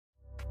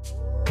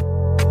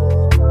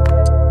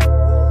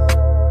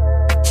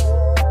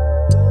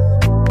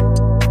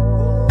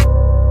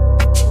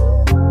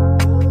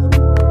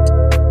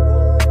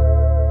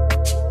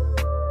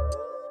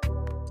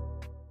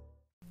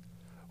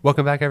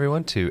Welcome back,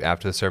 everyone, to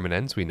After the Sermon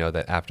Ends. We know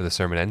that after the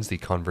sermon ends, the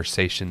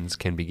conversations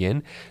can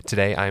begin.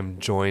 Today, I'm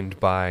joined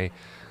by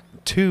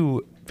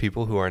two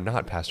people who are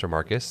not Pastor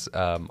Marcus,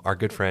 our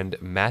good friend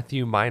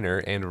Matthew Miner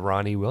and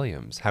Ronnie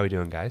Williams. How are we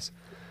doing, guys?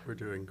 We're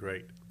doing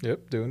great.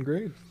 Yep, doing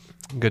great.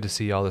 Good to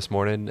see y'all this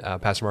morning.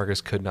 Pastor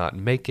Marcus could not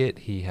make it.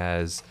 He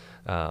has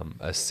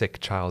a sick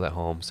child at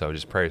home, so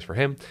just prayers for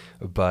him.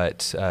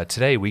 But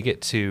today we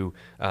get to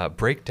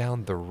break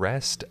down the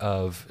rest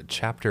of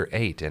chapter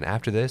 8. And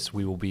after this,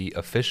 we will be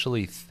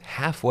officially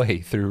halfway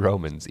through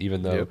Romans,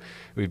 even though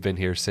we've been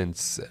here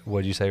since,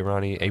 what did you say,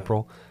 Ronnie,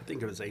 April? I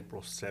think it was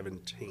April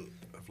 17th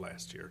of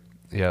last year.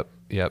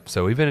 Yep.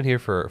 So we've been in here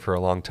for a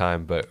long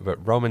time, but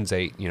Romans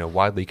 8,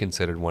 widely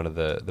considered one of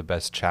the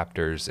best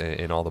chapters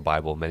in all the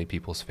Bible, many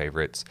people's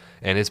favorites,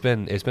 and it's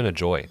been a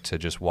joy to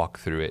just walk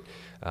through it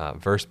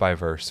verse by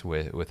verse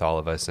with all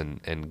of us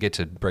and get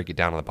to break it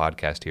down on the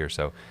podcast here.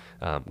 So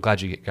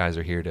glad you guys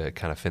are here to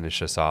kind of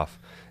finish us off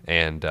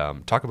and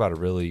talk about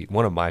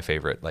one of my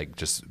favorite, like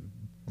just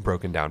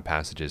broken down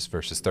passages,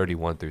 verses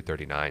 31 through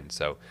 39.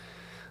 So.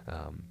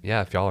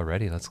 If y'all are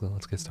ready, let's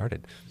get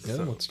started. Yeah,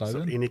 let's dive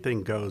in.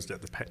 Anything goes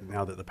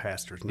now that the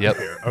pastor's not Yep.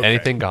 here. Okay.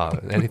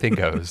 Anything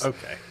goes.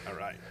 Okay, all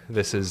right.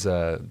 This is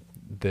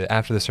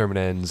after the sermon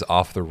ends,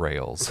 off the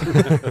rails.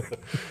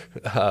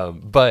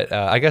 But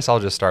I guess I'll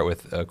just start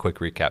with a quick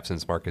recap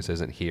since Marcus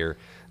isn't here.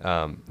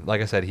 Like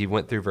I said, he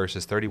went through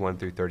verses 31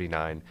 through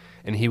 39,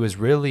 and he was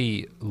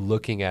really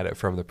looking at it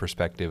from the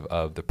perspective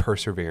of the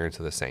perseverance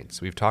of the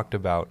saints. We've talked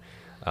about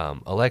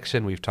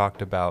election. We've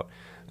talked about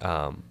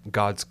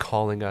God's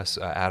calling us.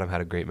 Adam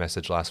had a great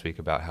message last week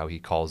about how he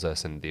calls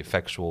us and the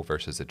effectual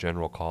versus the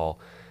general call,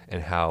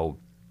 and how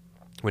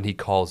when he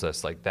calls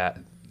us like that,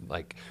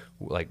 like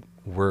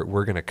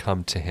we're going to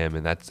come to him,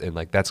 and that's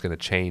going to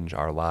change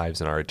our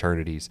lives and our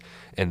eternities.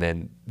 And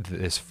then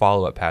this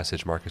follow-up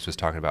passage, Marcus was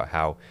talking about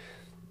how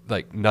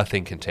like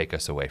nothing can take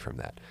us away from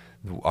that.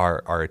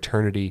 Our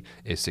eternity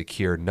is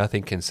secure.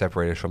 Nothing can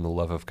separate us from the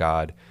love of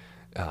God.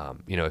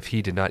 If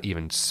he did not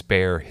even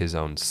spare his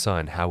own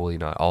son, how will he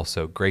not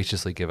also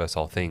graciously give us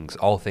all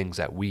things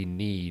that we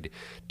need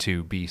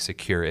to be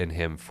secure in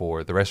him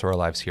for the rest of our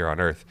lives here on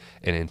earth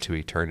and into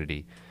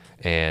eternity?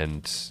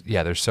 And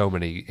there's so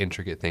many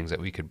intricate things that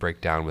we could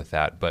break down with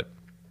that, but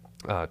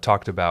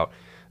talked about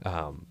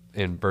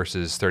in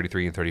verses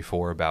 33 and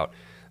 34 about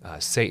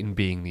Satan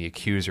being the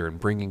accuser and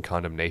bringing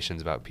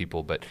condemnations about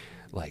people, but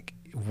like,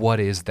 what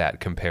is that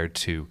compared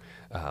to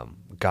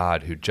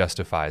God who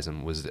justifies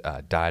and was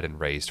died and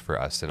raised for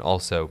us? And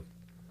also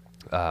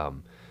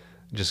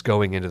just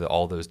going into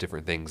all those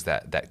different things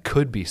that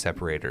could be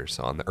separators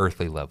on the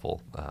earthly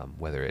level,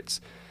 whether it's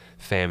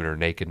famine or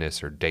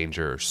nakedness or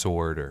danger or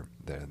sword, or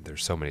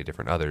there's so many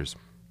different others.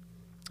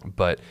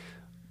 But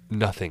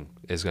nothing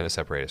is going to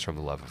separate us from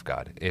the love of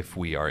God if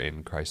we are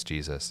in Christ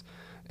Jesus.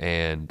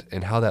 And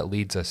how that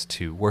leads us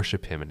to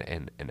worship him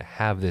and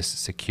have this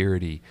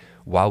security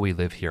while we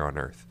live here on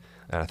earth.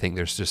 And I think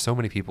there's just so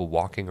many people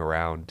walking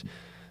around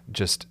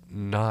just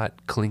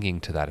not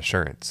clinging to that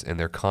assurance, and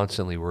they're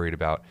constantly worried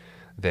about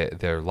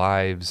their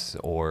lives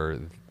or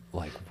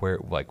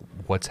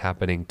what's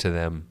happening to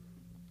them.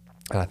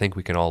 And I think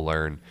we can all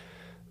learn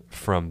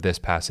from this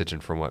passage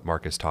and from what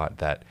Marcus taught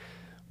that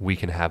we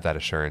can have that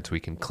assurance. We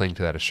can cling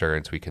to that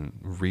assurance. We can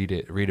read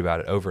about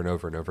it over and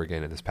over and over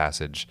again in this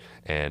passage,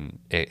 and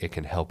it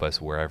can help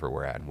us wherever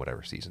we're at in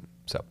whatever season.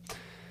 So,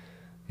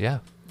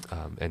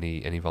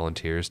 any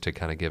volunteers to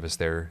kind of give us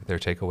their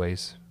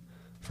takeaways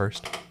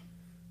first?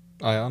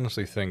 I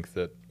honestly think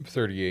that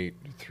 38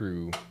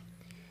 through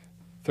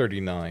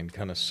 39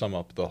 kind of sum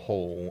up the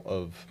whole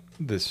of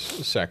this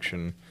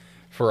section.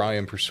 For I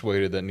am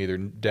persuaded that neither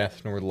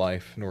death nor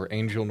life, nor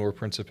angel nor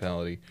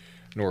principality,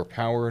 nor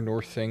power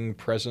nor thing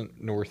present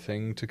nor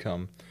thing to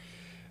come,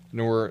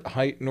 nor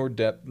height nor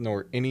depth,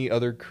 nor any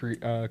other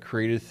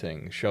created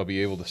thing shall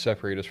be able to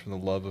separate us from the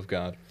love of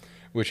God,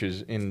 which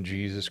is in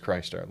Jesus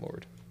Christ our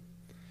Lord.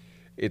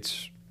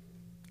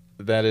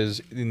 That is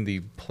in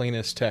the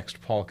plainest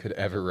text Paul could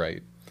ever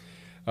write.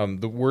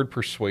 The word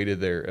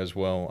persuaded there as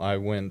well. I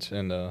went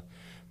and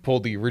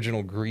pulled the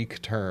original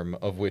Greek term,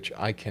 of which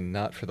I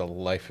cannot for the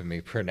life of me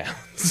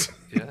pronounce.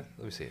 Yeah,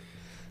 let me see it.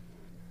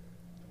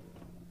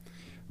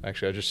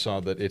 Actually, I just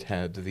saw that it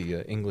had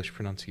the English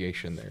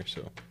pronunciation there,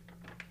 so.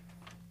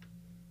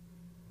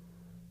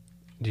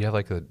 Do you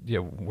have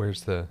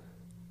where's the...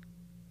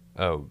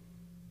 Oh,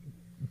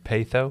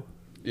 Patho?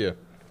 Yeah.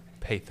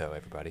 Patho,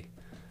 everybody.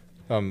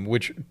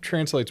 Which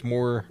translates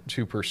more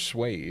to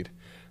persuade,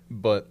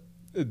 but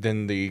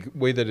then the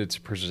way that it's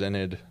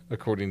presented,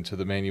 according to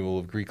the Manual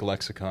of Greek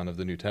Lexicon of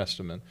the New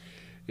Testament,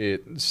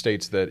 it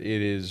states that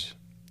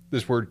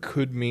this word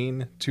could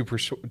mean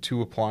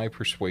to apply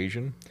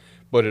persuasion,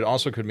 but it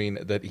also could mean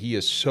that he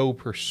is so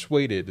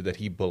persuaded that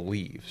he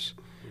believes,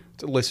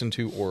 to listen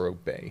to or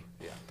obey.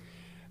 Yeah.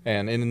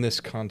 And in this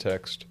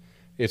context,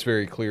 it's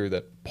very clear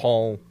that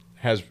Paul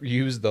has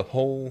used the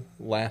whole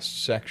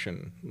last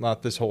section,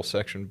 not this whole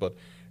section, but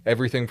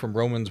everything from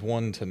Romans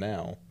 1 to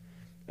now,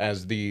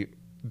 as the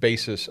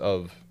basis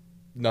of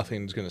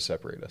nothing's going to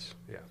separate us.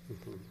 Yeah.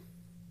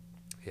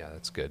 Yeah,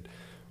 that's good.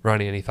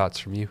 Ronnie, any thoughts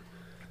from you?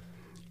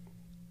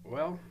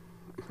 Well,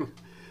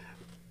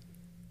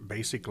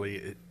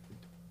 basically,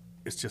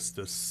 it's just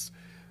this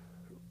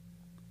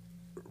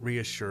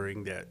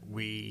reassuring that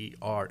we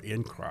are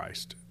in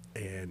Christ,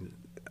 and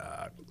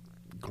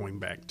going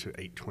back to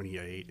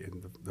 8:28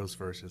 and those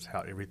verses,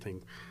 how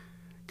everything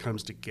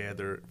comes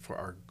together for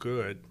our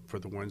good, for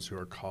the ones who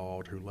are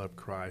called, who love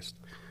Christ,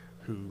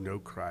 who know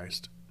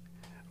Christ,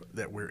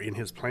 that we're in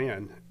His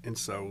plan. And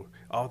so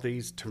all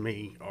these to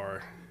me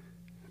are,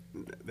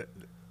 that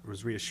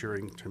was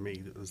reassuring to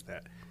me, was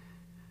that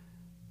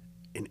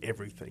in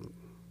everything,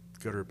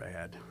 good or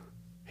bad,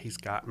 He's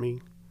got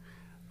me.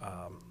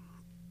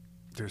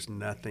 There's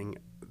nothing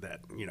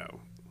that,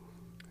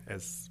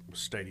 as was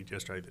stated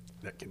yesterday,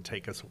 that can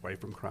take us away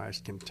from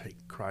Christ, can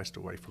take Christ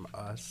away from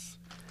us.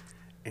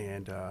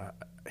 And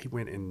he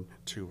went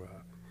into,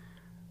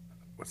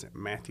 what's it,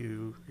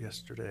 Matthew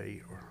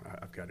yesterday, or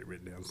I've got it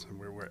written down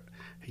somewhere, where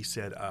he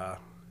said,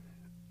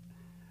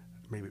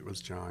 maybe it was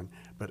John,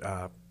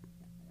 but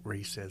where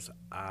he says,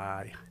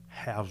 I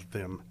have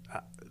them,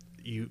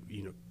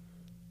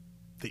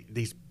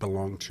 these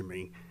belong to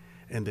me,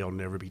 and they'll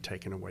never be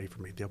taken away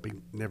from me. They'll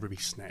never be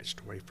snatched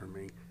away from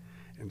me.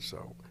 And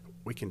so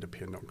we can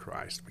depend on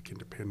Christ. We can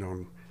depend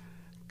on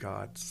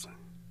God's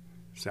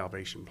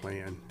salvation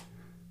plan.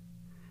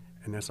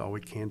 And that's all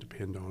we can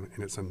depend on,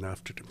 and it's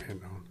enough to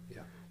depend on.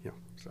 Yeah.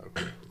 So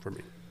for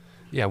me.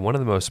 Yeah, one of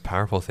the most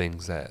powerful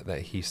things that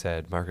he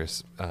said,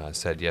 Marcus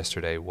said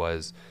yesterday,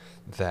 was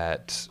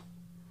that,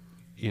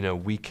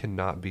 we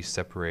cannot be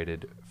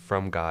separated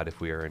from God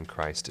if we are in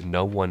Christ.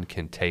 No one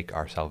can take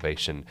our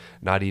salvation,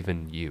 not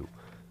even you.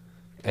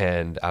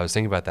 And I was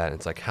thinking about that, and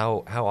it's like,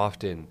 how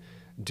often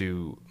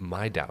do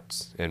my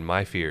doubts and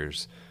my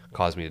fears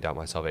cause me to doubt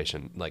my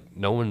salvation? Like,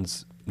 no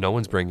one's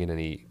bringing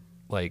any,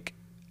 like,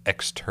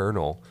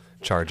 external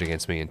charge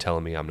against me and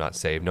telling me I'm not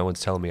saved. No one's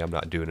telling me I'm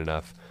not doing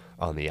enough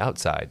on the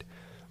outside.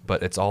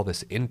 But it's all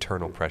this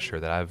internal pressure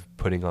that I'm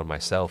putting on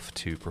myself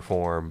to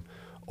perform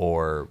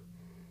or,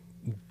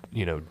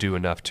 do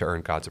enough to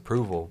earn God's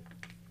approval.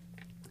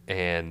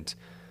 And,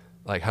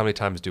 like, how many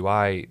times do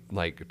I,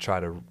 like,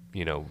 try to,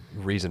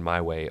 reason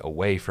my way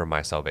away from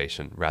my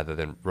salvation rather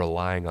than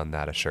relying on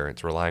that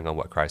assurance, relying on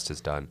what Christ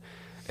has done.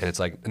 And it's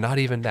like, not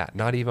even that,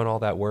 not even all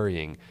that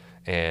worrying,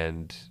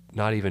 and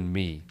not even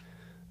me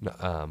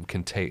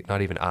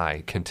not even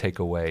I can take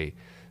away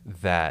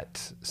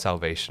that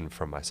salvation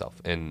from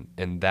myself. And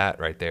that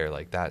right there,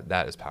 like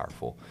that is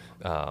powerful.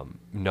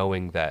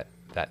 Knowing that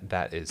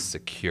is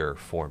secure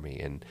for me,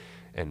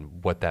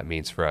 and what that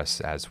means for us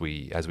as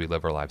we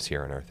live our lives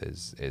here on earth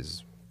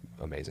is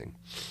amazing.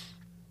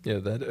 Yeah,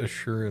 that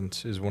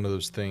assurance is one of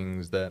those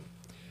things that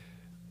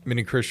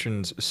many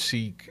Christians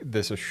seek,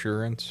 this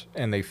assurance,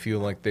 and they feel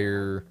like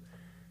there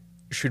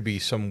should be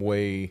some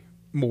way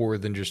more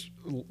than just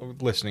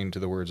listening to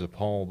the words of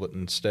Paul, but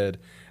instead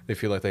they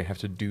feel like they have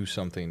to do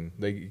something.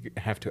 They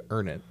have to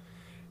earn it,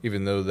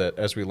 even though that,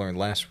 as we learned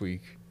last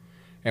week,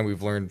 and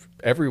we've learned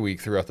every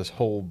week throughout this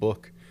whole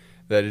book,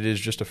 that it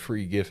is just a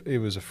free gift. It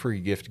was a free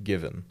gift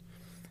given.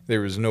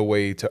 There was no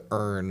way to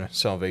earn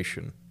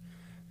salvation.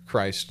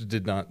 Christ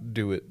did not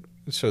do it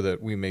so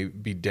that we may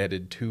be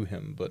indebted to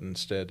him, but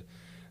instead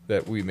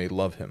that we may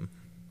love him.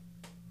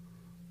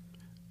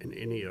 And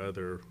any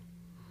other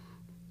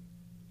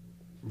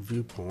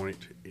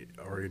viewpoint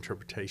or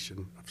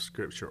interpretation of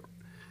Scripture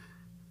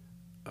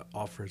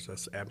offers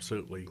us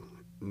absolutely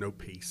no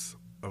peace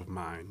of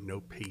mind,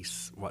 no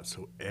peace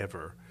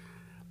whatsoever,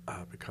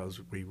 because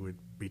we would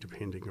be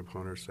depending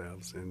upon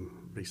ourselves and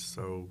be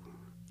so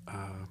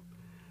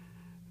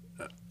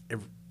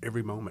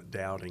every moment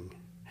doubting.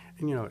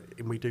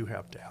 And we do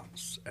have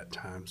doubts at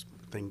times.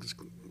 Things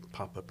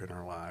pop up in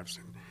our lives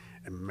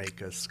and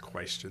make us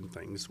question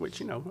things,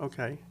 which,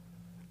 okay,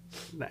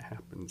 that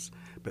happens.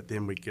 But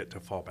then we get to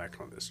fall back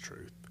on this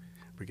truth.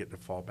 We get to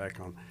fall back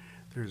on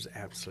there's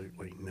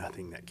absolutely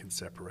nothing that can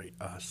separate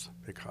us,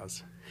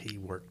 because he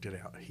worked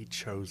it out. He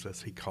chose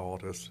us. He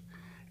called us.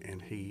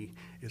 And he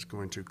is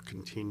going to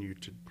continue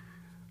to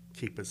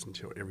keep us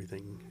until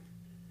everything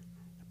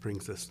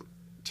brings us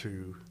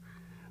to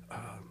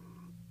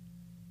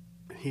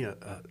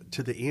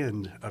the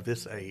end of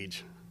this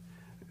age,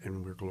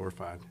 and we're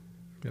glorified.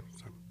 Yep.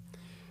 So.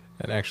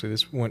 And actually,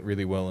 this went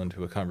really well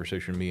into a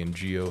conversation me and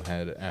Gio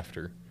had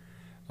after.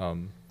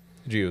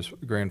 Gio's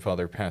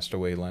grandfather passed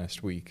away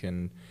last week,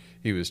 and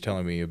he was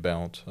telling me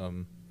about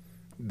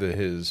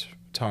his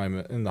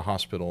time in the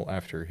hospital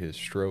after his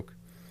stroke.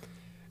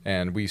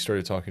 And we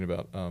started talking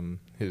about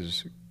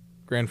his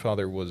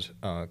grandfather was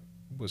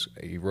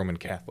a Roman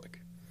Catholic.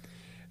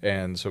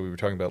 And so we were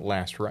talking about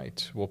last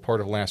rites. Well,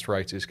 part of last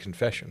rites is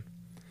confession.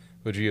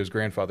 But Gio's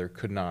grandfather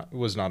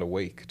was not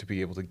awake to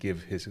be able to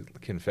give his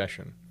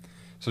confession.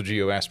 So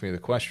Gio asked me the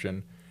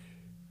question,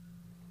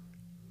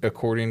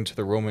 according to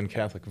the Roman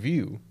Catholic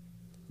view,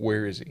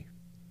 where is he?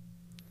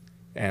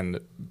 And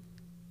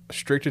a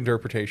strict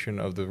interpretation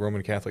of the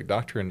Roman Catholic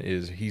doctrine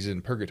is he's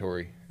in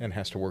purgatory and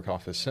has to work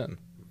off his sin.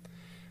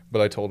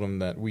 but I told him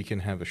that we can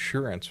have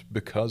assurance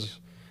because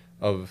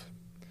of,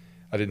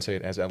 I didn't say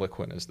it as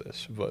eloquent as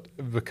this, but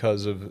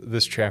because of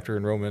this chapter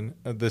in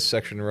this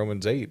section in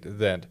Romans 8,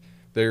 that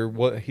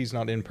he's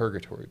not in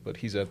purgatory, but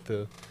he's at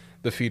the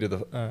feet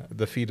of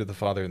the feet of the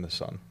Father and the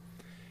Son,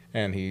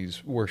 and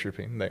he's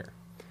worshiping there.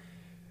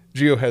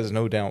 Gio has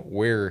no doubt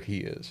where he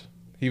is.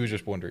 He was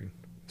just wondering.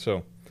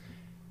 So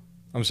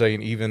I'm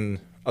saying even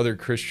other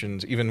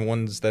Christians, even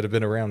ones that have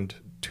been around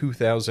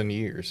 2,000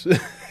 years,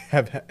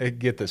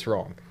 get this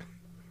wrong.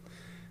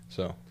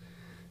 So,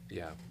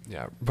 yeah.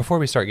 Before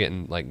we start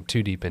getting like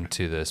too deep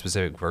into the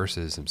specific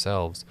verses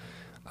themselves,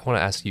 I want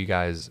to ask you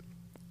guys,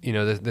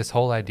 this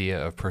whole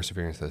idea of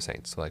perseverance of the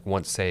saints, like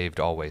once saved,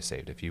 always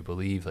saved. If you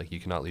believe, like you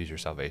cannot lose your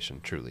salvation,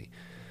 truly.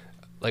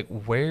 Like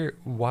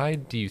why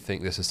do you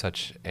think this is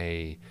such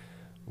a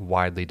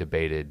widely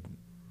debated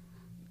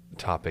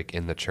topic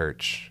in the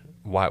church?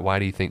 Why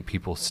do you think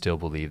people still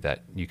believe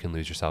that you can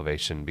lose your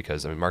salvation?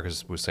 Because,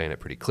 Marcus was saying it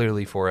pretty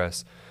clearly for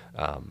us.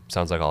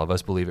 Sounds like all of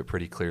us believe it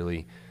pretty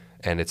clearly.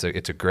 And it's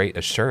a great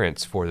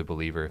assurance for the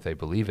believer if they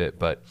believe it,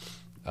 but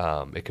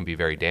it can be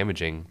very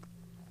damaging.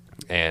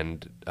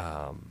 And,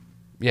 and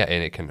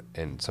it can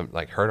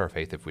hurt our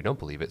faith if we don't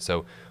believe it.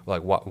 So,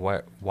 like,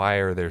 why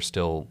are there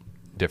still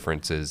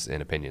differences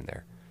in opinion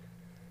there?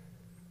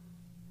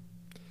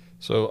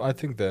 So I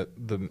think that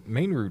the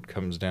main root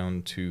comes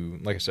down to,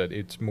 like I said,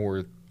 it's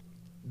more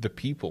the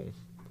people.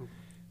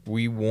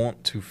 We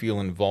want to feel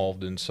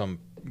involved in some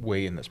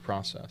way in this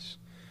process.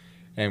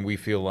 And we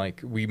feel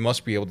like we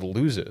must be able to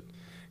lose it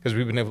because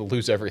we've been able to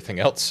lose everything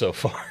else so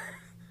far.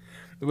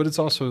 But it's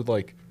also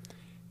like,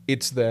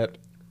 it's that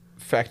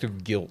fact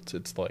of guilt.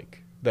 It's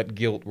like that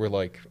guilt. We're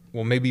like,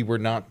 well, maybe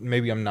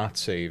I'm not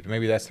saved.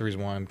 Maybe that's the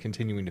reason why I'm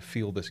continuing to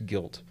feel this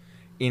guilt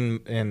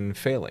in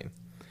failing.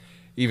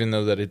 Even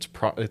though that it's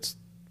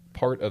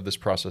part of this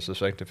process of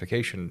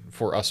sanctification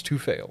for us to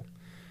fail.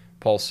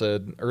 Paul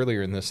said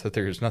earlier in this that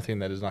there is nothing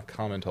that is not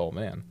common to all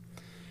man.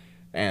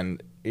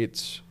 And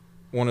it's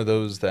one of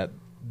those that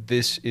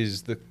this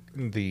is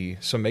the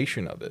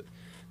summation of it.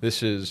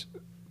 This is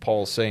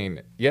Paul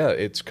saying, yeah,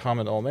 it's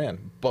common to all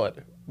man, but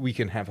we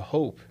can have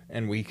hope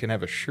and we can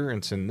have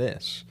assurance in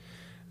this,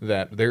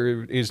 that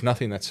there is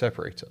nothing that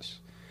separates us.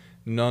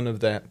 None of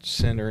that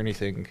sin or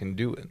anything can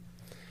do it.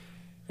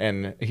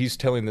 And he's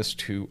telling this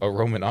to a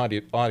Roman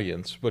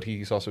audience, but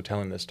he's also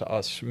telling this to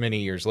us many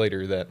years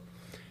later, that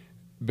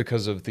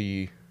because of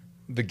the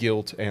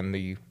guilt and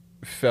the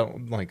felt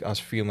like us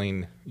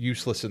feeling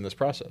useless in this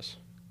process,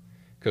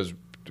 because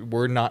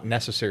we're not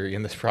necessary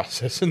in this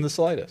process in the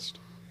slightest.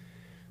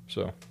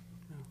 So,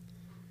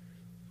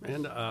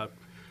 and of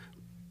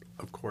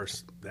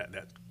course that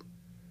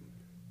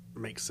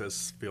makes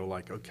us feel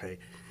like, okay,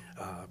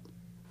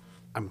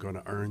 I'm going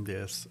to earn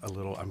this a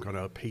little. I'm going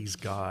to appease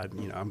God.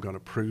 I'm going to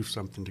prove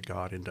something to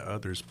God and to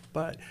others.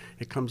 But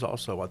it comes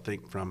also, I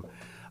think, from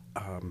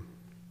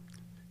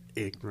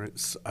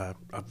ignorance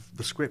of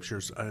the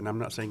Scriptures. And I'm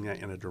not saying that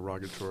in a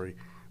derogatory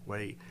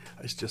way.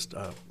 It's just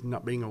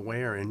not being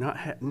aware and not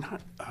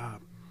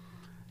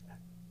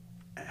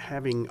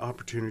having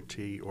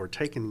opportunity or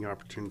taking the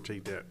opportunity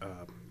that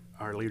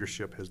our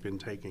leadership has been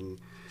taking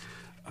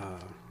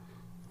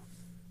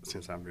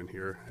since I've been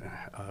here,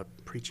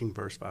 preaching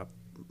verse by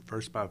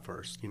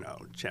verse,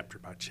 chapter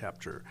by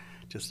chapter,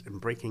 just in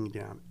breaking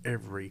down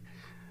every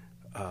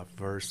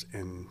verse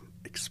and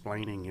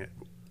explaining it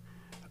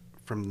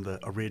from the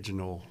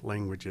original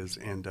languages.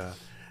 And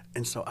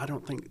so I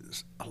don't think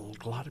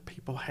a lot of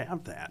people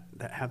have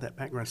that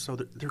background. So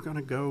they're going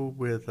to go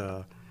with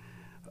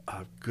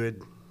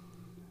good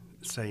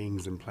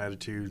sayings and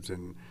platitudes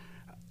and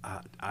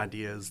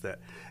ideas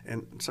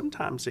and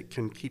sometimes it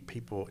can keep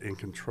people in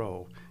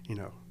control.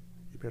 You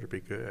better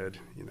be good.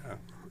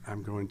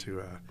 I'm going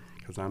to,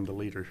 because I'm the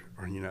leader,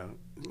 or,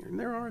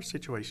 there are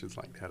situations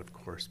like that, of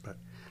course, but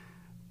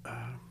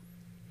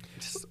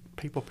just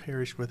people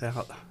perish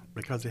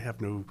because they have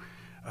no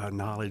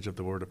knowledge of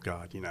the Word of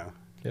God,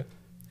 Yeah.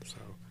 So.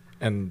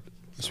 And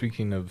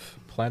speaking of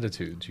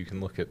platitudes, you can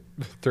look at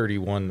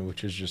 31,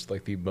 which is just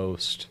like the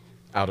most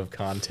out of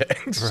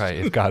context. Right.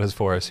 If God is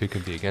for us, who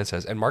can be against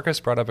us? And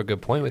Marcus brought up a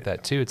good point with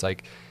that too. It's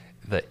like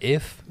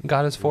if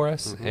God is for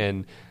us,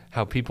 and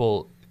how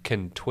people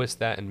can twist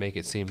that and make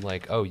it seem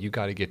like, oh, you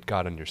got to get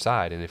God on your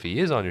side. And if he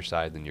is on your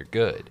side, then you're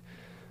good.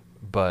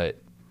 But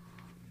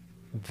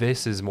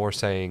this is more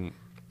saying,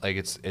 like,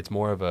 it's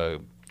more of I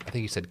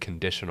think he said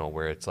conditional,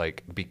 where it's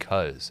like,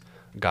 because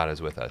God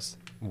is with us,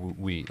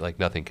 we like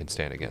nothing can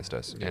stand against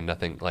us, and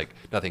nothing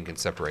can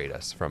separate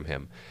us from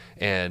him.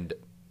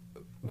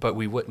 But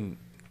we wouldn't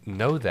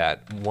know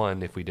that,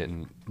 one, if we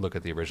didn't look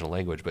at the original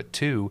language, but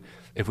two,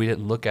 if we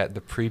didn't look at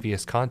the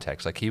previous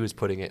context. Like, he was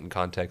putting it in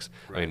context.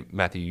 Right. I mean,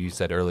 Matthew, you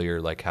said earlier,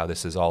 like, how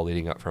this is all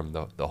leading up from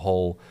the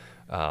whole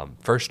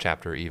first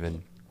chapter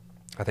even.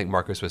 I think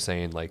Marcus was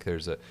saying, like,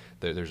 there's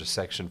a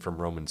section from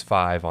Romans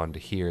 5 on to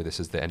here. This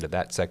is the end of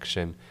that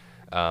section.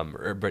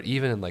 But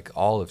even in, like,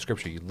 all of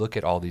Scripture, you look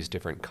at all these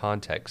different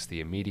contexts,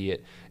 the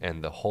immediate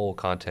and the whole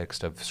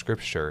context of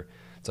Scripture,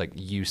 it's like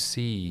you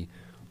see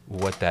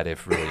what that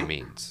if really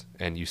means.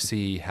 And you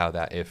see how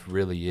that if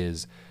really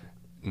is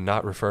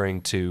not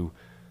referring to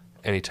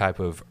any type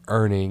of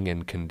earning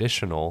and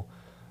conditional,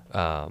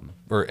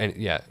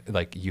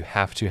 like you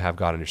have to have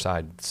God on your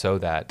side so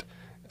that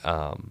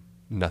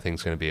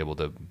nothing's going to be able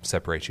to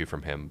separate you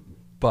from him.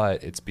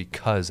 But it's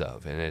because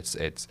of,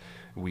 and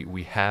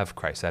we have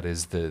Christ. That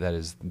is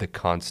the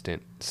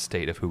constant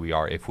state of who we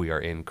are if we are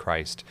in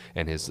Christ,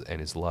 and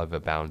his love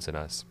abounds in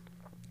us.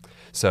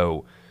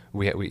 So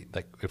we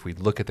like, if we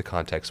look at the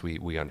context,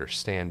 we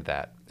understand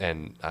that.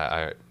 And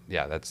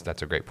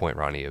that's a great point,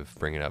 Ronnie, of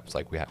bringing it up. It's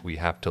like we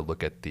have to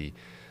look at the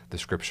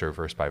scripture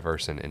verse by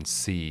verse and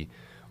see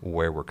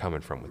where we're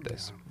coming from with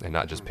this, and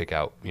not just pick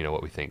out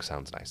what we think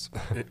sounds nice.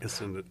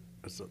 It's a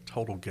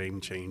total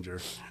game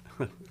changer.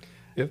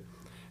 Yep.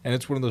 And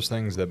it's one of those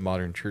things that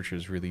modern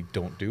churches really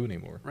don't do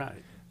anymore.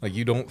 Right. Like,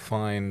 you don't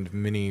find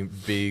many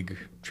big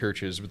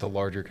churches with a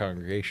larger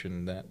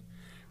congregation that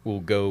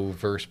will go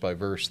verse by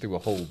verse through a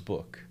whole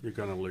book. You're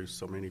going to lose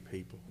so many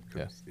people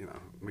because,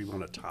 we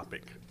want a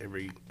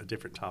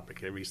different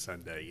topic every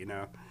Sunday,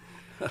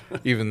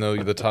 Even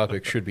though the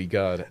topic should be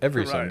God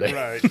every Sunday.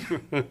 Right.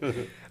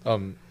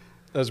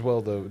 As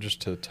well, though,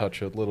 just to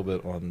touch a little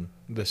bit on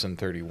this in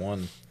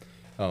 31,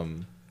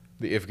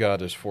 if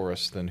God is for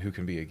us, then who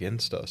can be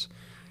against us?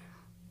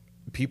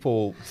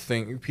 People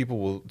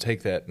will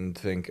take that and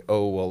think,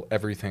 oh, well,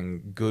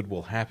 everything good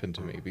will happen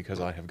to me because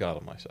I have God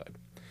on my side.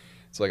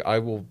 It's like, I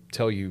will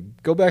tell you,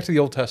 go back to the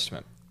Old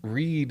Testament,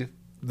 read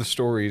the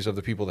stories of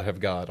the people that have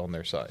God on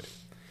their side.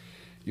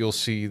 You'll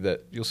see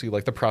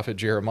like the prophet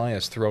Jeremiah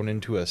is thrown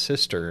into a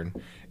cistern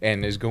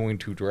and is going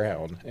to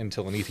drown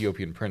until an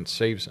Ethiopian prince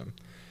saves him.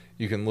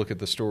 You can look at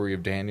the story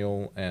of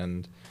Daniel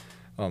and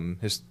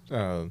his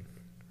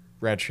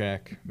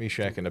Radshak,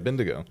 Meshach, and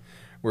Abednego,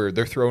 where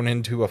they're thrown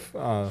into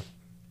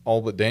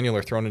all but Daniel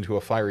are thrown into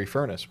a fiery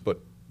furnace. But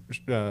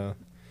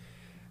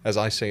as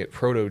I say it,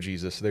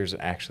 proto-Jesus, there's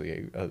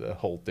actually a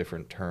whole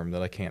different term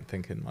that I can't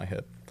think in my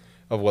head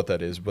of what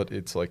that is, but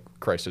it's like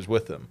Christ is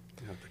with them.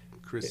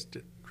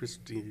 Christology.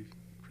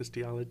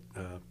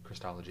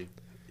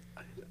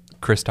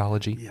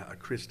 Christology. Yeah, a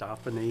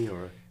Christophany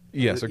or...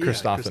 Yes, a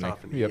Christophany.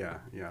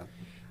 Yep. Yeah.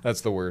 That's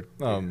the word.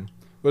 But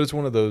it's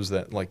one of those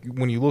that, like,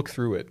 when you look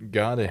through it,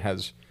 God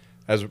has,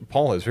 as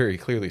Paul has very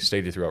clearly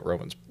stated throughout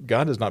Romans,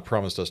 God has not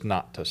promised us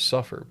not to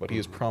suffer, but he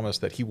has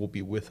promised that he will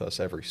be with us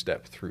every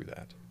step through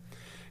that.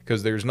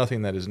 Because there is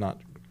nothing that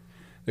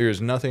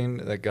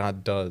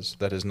God does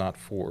that is not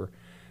for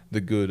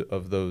the good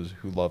of those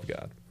who love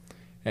God.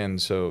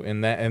 And so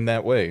in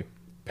that way,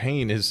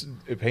 pain is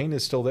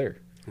still there.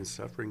 And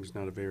suffering's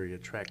not a very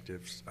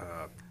attractive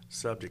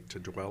subject to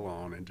dwell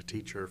on and to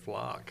teach your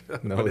flock.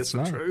 No, but it's the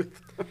not.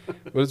 truth.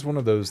 But it's one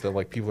of those that,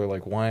 like, people are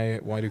like, why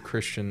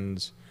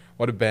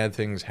do bad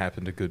things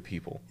happen to good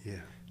people?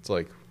 Yeah. It's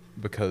like,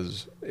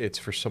 because it's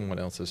for someone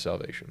else's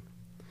salvation.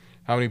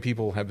 How many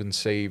people have been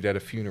saved at a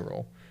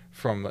funeral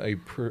from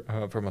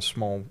a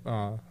small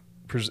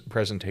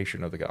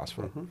presentation of the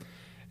gospel? Mm-hmm.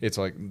 It's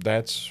like,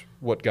 that's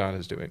what God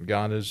is doing.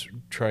 God is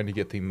trying to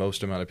get the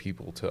most amount of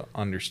people to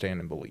understand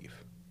and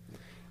believe.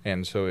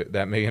 And so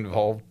that may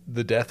involve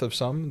the death of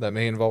some, that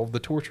may involve the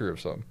torture of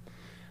some.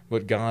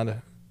 But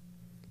God,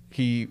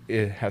 he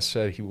has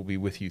said he will be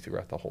with you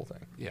throughout the whole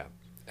thing. Yeah.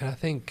 And I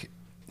think,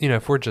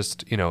 if we're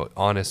just,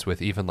 honest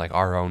with even like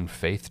our own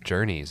faith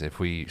journeys, if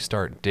we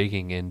start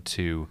digging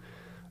into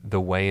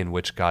the way in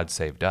which God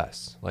saved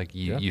us, like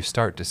you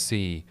start to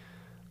see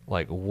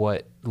like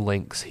what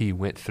lengths he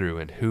went through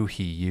and who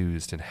he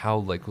used and how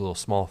like little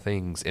small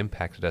things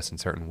impacted us in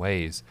certain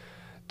ways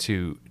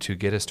to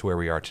get us to where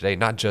we are today,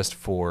 not just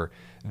for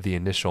the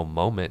initial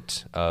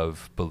moment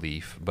of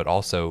belief, but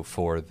also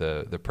for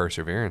the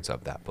perseverance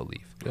of that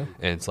belief. Yeah.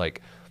 And it's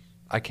like,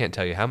 I can't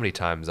tell you how many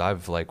times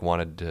I've like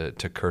wanted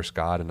to curse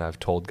God, and I've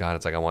told God,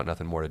 it's like, I want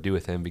nothing more to do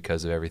with him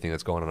because of everything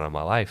that's going on in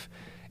my life.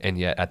 And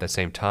yet at the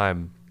same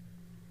time,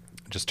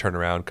 just turn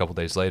around a couple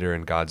days later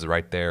and God's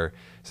right there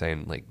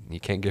saying, like, you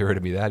can't get rid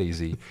of me that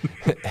easy.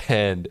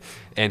 and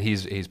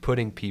he's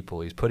putting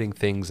putting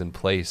things in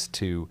place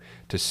to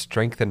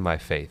strengthen my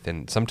faith.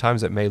 And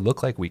sometimes it may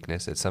look like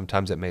weakness.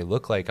 Sometimes it may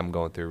look like I'm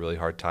going through a really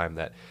hard time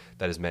that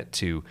is meant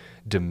to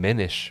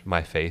diminish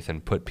my faith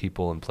and put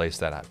people in place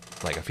that I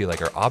feel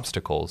like are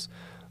obstacles,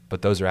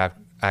 but those are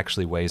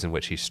actually ways in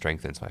which he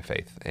strengthens my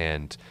faith.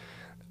 And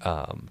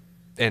I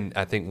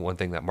think one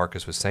thing that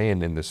Marcus was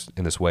saying in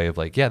this way of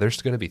like, yeah,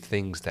 there's going to be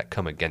things that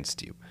come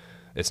against you.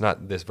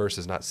 This verse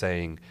is not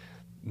saying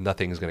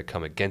nothing is going to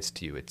come against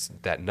you. It's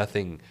that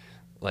nothing,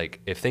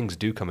 like, if things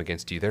do come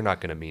against you, they're not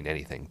going to mean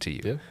anything to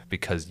you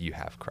because you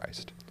have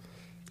Christ.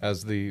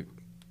 As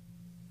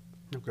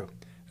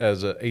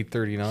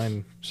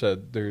 839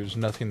 said, there's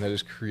nothing that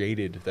is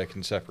created that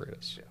can separate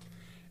us. Yeah.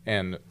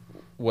 And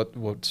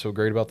what's so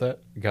great about that?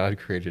 God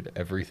created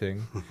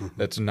everything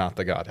that's not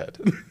the Godhead.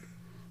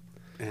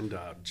 And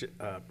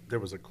there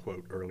was a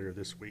quote earlier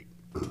this week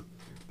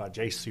by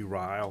J.C.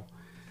 Ryle.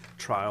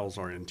 Trials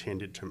are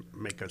intended to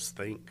make us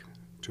think,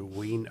 to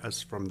wean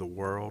us from the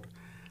world,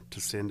 to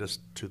send us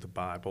to the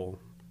Bible,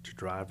 to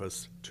drive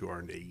us to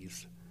our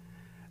knees.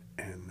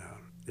 and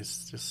it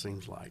just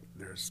seems like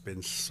there's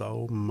been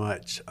so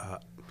much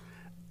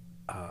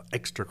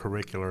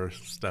extracurricular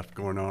stuff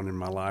going on in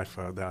my life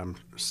that I'm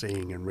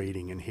seeing and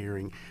reading and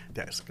hearing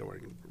that's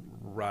going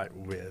right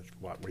with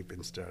what we've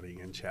been studying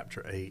in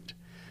chapter 8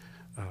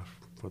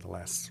 for the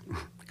last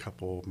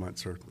couple of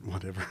months or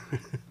whatever.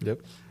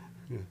 Yep.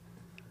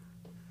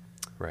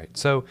 Right.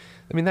 So,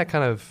 I mean, that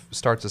kind of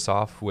starts us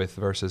off with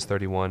verses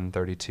 31,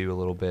 32 a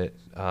little bit.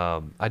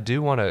 I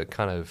do want to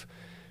kind of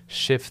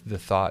shift the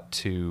thought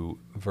to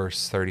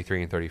verse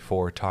 33 and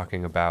 34,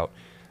 talking about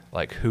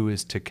like who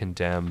is to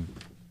condemn,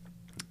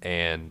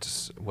 and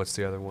what's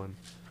the other one?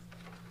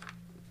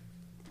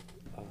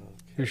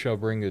 Who shall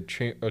bring a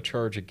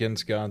charge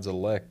against God's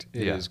elect?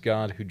 It Yeah. is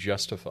God who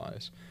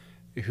justifies.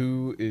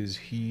 Who is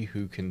he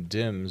who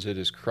condemns? It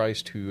is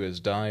Christ who has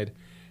died,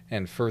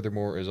 and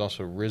furthermore is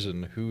also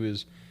risen, who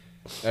is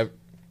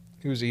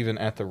even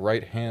at the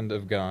right hand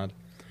of God,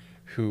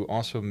 who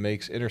also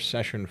makes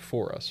intercession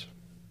for us.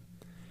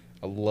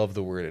 I love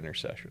the word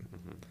intercession,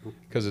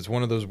 because it's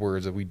one of those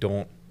words that we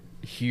don't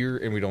hear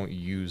and we don't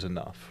use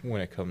enough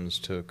when it comes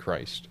to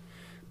Christ.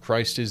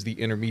 Christ is the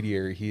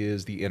intermediary. He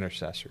is the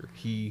intercessor.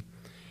 He's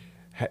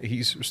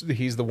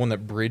the one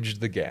that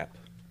bridged the gap.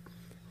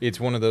 It's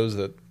one of those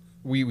that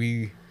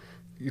we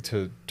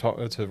to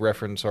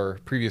reference our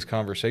previous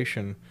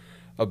conversation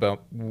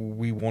about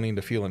we wanting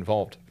to feel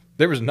involved.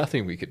 There was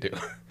nothing we could do.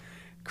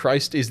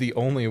 Christ is the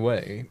only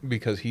way,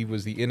 because he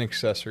was the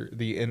intercessor,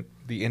 the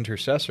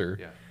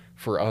intercessor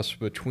for us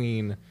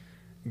between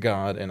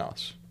God and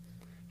us.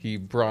 He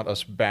brought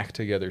us back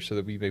together so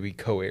that we may be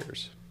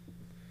co-heirs.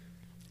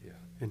 Yeah.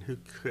 And who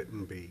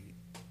couldn't be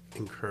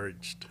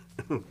encouraged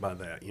by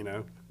that, you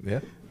know?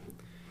 Yeah.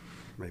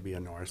 Maybe a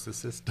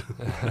narcissist.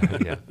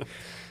 Yeah.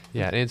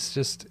 Yeah, and it's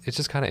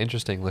just kind of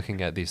interesting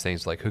looking at these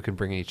things, like who can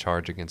bring any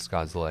charge against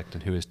God's elect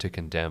and who is to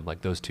condemn,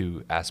 like those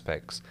two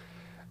aspects.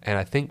 And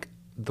I think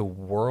the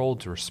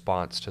world's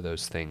response to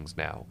those things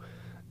now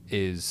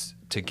is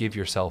to give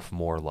yourself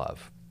more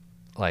love.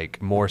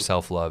 Like more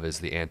self-love is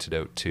the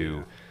antidote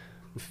to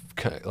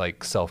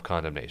like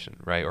self-condemnation,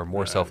 right? Or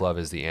more self-love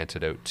is the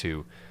antidote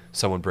to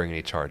someone bringing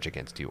a charge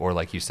against you. Or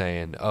like you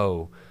saying,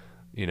 oh,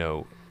 you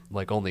know,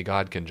 like only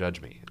God can judge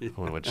me,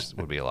 which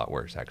would be a lot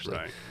worse actually.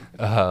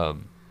 Right.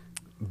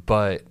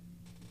 But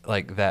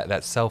like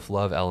that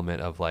self-love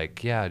element of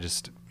like, yeah,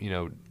 just, you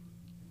know,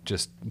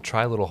 just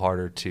try a little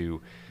harder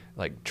to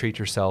like treat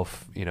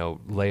yourself, you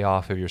know, lay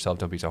off of yourself.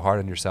 Don't be so hard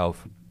on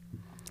yourself.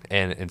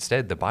 And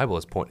instead the Bible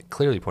is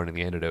clearly pointing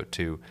the antidote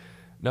to,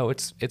 no,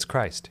 it's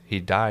Christ.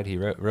 He died. He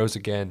rose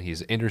again.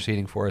 He's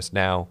interceding for us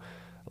now.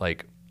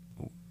 Like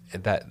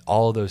that,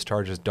 all of those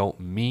charges don't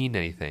mean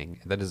anything.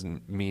 That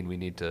doesn't mean we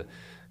need to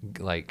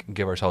like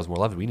give ourselves more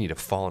love. We need to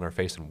fall on our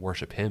face and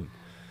worship him.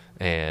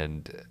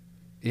 And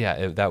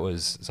yeah, that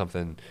was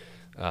something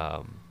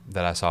that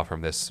I saw from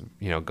this,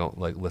 you know,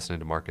 like listening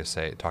to Marcus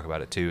talk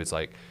about it too. It's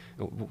like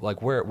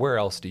where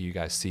else do you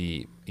guys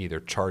see either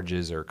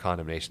charges or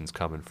condemnations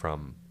coming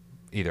from,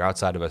 either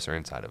outside of us or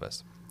inside of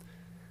us?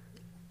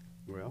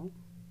 Well,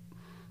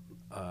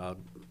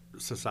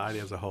 society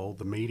as a whole,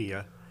 the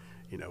media,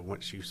 you know,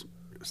 once you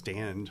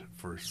stand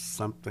for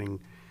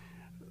something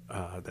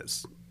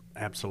that's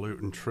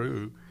absolute and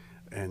true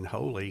and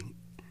holy,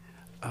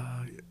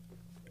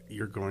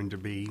 you're going to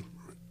be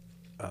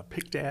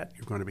picked at,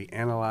 you're going to be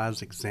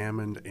analyzed,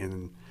 examined,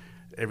 and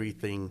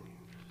everything,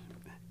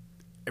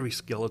 every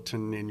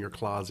skeleton in your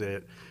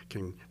closet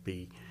can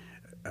be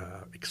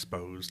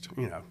exposed,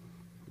 you know,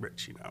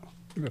 Rich, you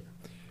know.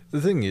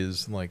 The thing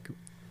is, like,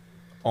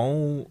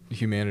 all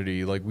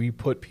humanity, like, we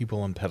put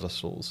people on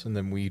pedestals, and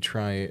then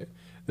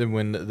then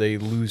when they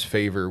lose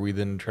favor, we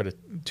then try to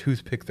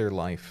toothpick their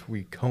life.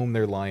 We comb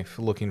their life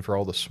looking for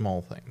all the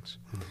small things.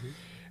 Mm-hmm.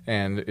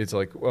 And it's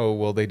like, oh,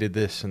 well, they did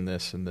this and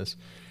this and this.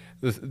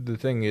 The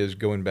thing is,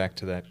 going back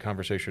to that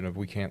conversation of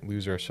we can't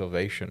lose our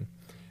salvation,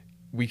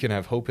 we can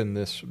have hope in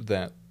this,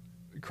 that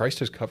Christ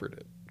has covered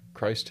it.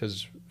 Christ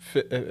has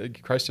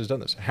done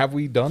this. Have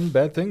we done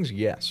bad things?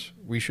 Yes.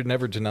 We should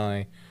never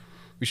deny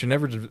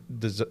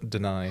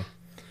deny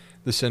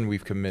the sin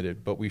we've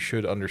committed, but we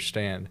should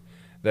understand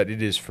that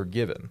it is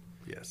forgiven.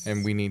 Yes.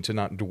 And we need to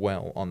not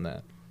dwell on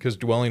that, because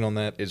dwelling on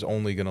that is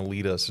only going to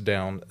lead us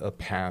down a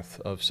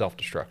path of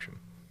self-destruction.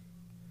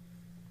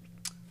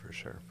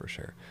 For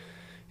sure.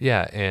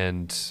 Yeah,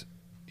 and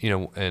you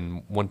know,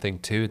 and one thing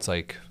too, it's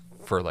like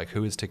for like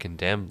who is to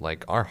condemn?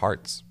 Like our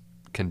hearts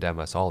condemn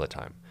us all the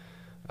time.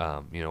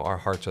 You know, our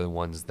hearts are the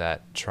ones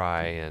that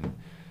try and,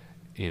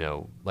 you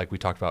know, like we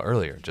talked about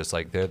earlier, just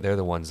like they're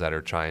the ones that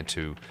are trying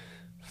to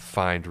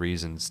find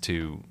reasons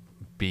to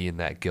be in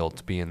that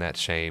guilt, be in that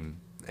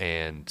shame,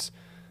 and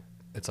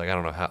it's like I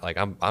don't know how. Like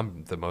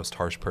I'm the most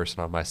harsh person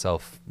on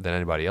myself than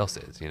anybody else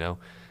is, you know,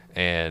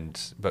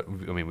 but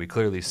I mean we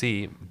clearly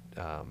see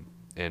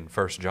in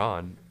 1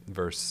 John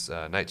verse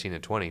 19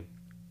 and 20,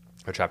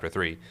 or chapter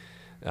 3,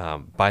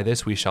 by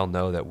this we shall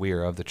know that we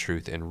are of the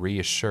truth and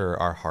reassure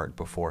our heart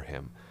before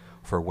him.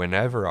 For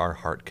whenever our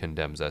heart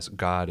condemns us,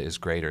 God is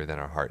greater than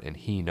our heart, and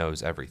he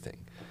knows everything.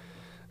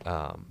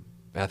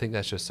 And I think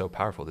that's just so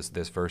powerful.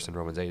 This verse in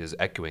Romans 8 is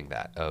echoing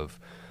that of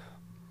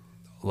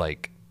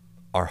like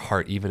our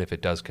heart, even if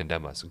it does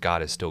condemn us,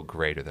 God is still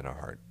greater than our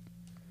heart.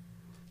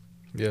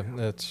 Yeah,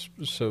 that's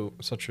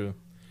such a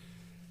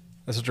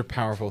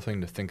powerful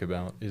thing to think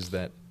about, is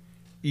that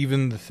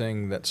even the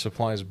thing that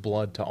supplies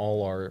blood to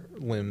all our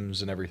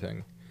limbs and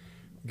everything,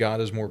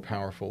 God is more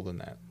powerful than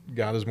that.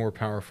 God is more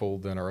powerful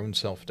than our own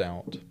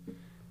self-doubt,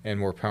 and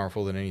more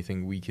powerful than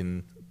anything we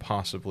can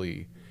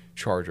possibly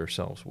charge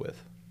ourselves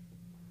with.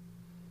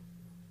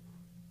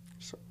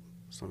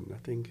 So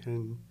nothing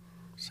can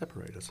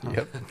separate us, huh?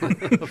 Yep.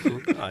 From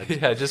God.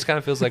 Yeah, it just kind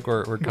of feels like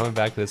we're coming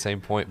back to the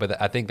same point.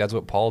 But I think that's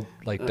what Paul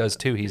does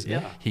too.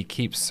 He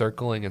keeps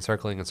circling and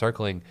circling and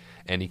circling,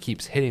 and he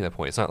keeps hitting the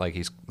point. It's not like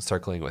he's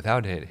circling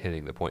without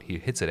hitting the point. He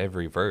hits at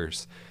every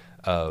verse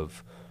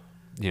of,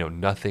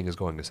 nothing is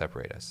going to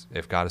separate us.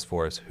 If God is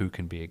for us, who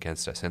can be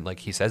against us? And like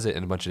he says it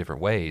in a bunch of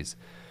different ways,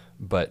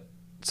 but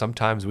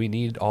sometimes we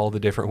need all the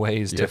different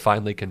ways to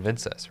finally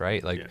convince us,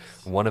 right? Like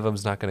one of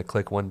them's not going to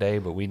click one day,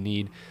 but we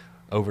need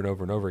over and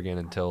over and over again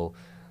until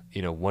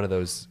one of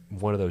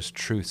those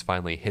truths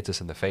finally hits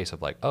us in the face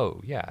of like,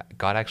 oh yeah,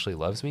 God actually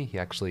loves me. He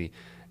actually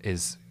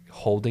is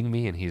holding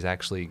me, and he's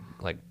actually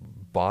like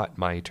bought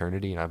my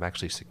eternity, and I'm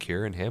actually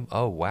secure in him.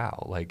 Oh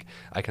wow, like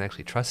I can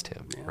actually trust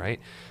him, right?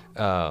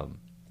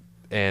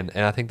 And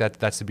I think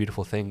that's the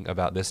beautiful thing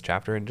about this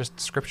chapter and just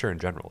scripture in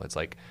general. It's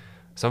like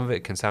some of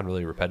it can sound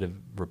really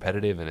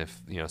repetitive, and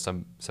if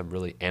some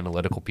really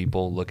analytical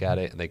people look at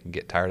it and they can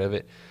get tired of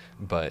it,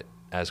 but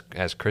as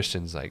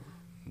Christians, like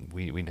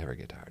we never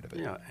get tired of it.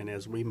 Yeah, and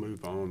as we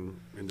move on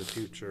in the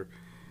future,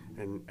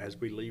 and as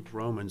we leave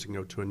Romans and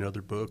go to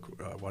another book,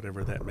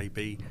 whatever that may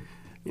be,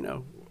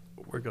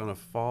 we're going to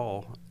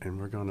fall and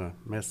we're going to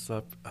mess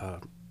up,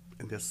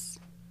 and this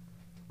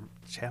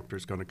chapter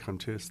is going to come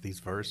to us, these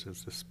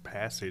verses, this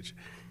passage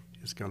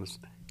is going to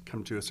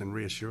come to us and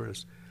reassure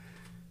us,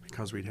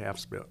 because we have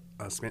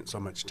spent so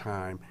much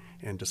time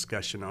and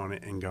discussion on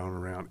it and gone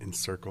around in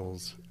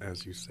circles,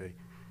 as you say.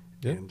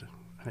 Yeah. And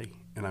hey,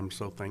 and I'm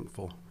so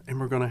thankful. And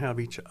we're going to have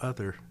each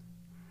other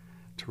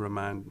to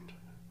remind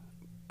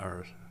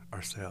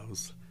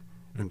ourselves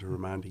and to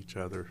remind each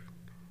other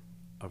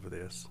of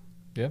this.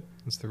 Yeah,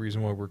 that's the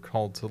reason why we're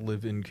called to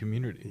live in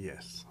community.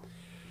 Yes.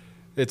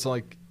 It's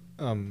like,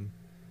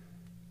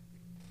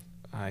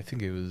 I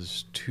think it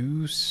was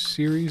 2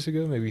 series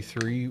ago, maybe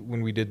 3,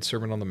 when we did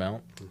Sermon on the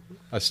Mount. Mm-hmm.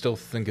 I still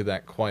think of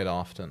that quite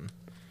often,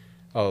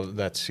 of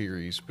that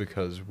series,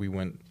 because we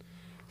went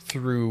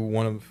through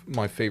one of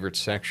my favorite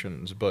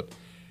sections. But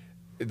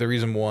the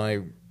reason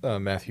why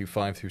Matthew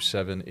 5 through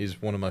 7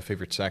 is one of my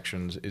favorite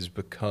sections is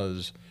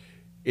because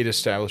it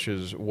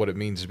establishes what it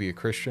means to be a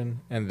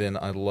Christian. And then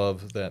I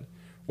love that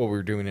what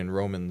we're doing in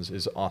Romans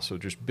is also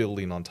just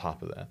building on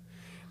top of that.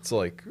 It's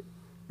like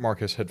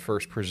Marcus had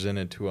first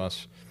presented to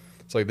us.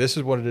 It's like, this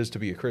is what it is to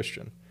be a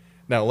Christian.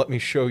 Now let me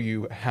show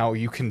you how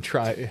we can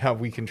try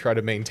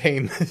to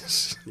maintain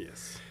this.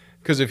 Yes.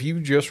 Because if you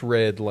just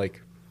read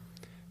like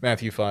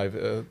Matthew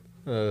 5,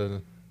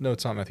 no,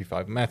 it's not Matthew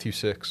 5, Matthew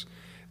 6.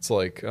 It's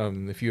like,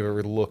 if you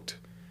ever looked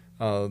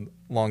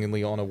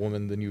longingly on a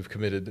woman, then you've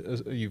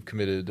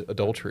committed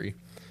adultery.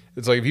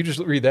 It's like, if you just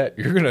read that,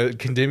 you're going to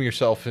condemn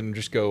yourself and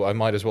just go, I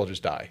might as well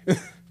just die. Yeah.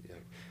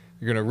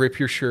 You're going to rip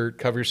your shirt,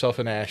 cover yourself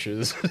in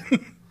ashes.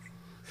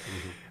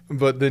 Mm-hmm.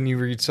 But then you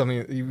read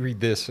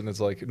this, and it's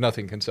like,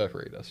 nothing can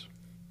separate us.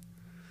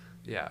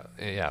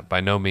 Yeah.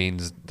 By no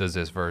means does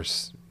this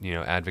verse,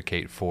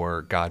 advocate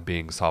for God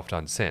being soft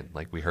on sin.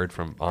 Like we heard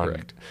from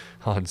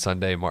on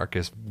Sunday,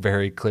 Marcus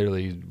very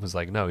clearly was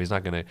like, no, he's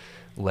not going to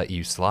let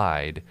you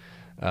slide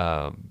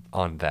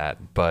on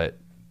that. But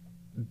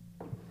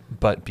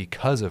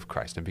because of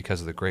Christ and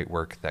because of the great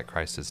work that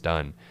Christ has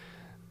done,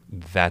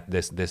 that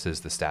this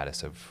is the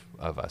status of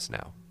us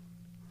now.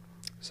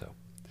 So,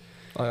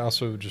 I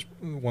also just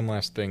one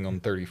last thing on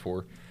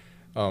 34,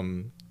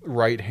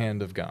 right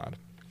hand of God.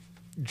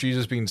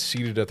 Jesus being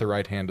seated at the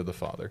right hand of the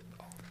Father.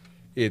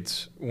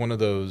 It's one of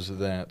those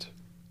that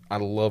I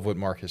love what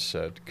Marcus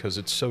said, because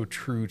it's so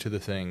true to the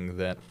thing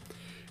that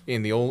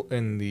in the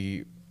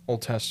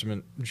Old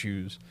Testament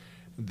Jews,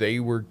 they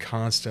were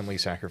constantly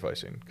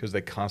sacrificing because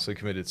they constantly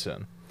committed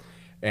sin.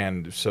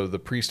 And so the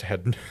priest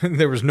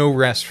there was no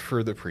rest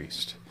for the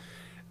priest.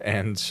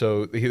 And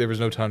so there was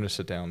no time to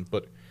sit down.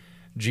 But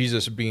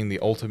Jesus being the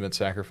ultimate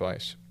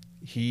sacrifice,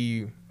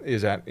 he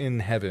is in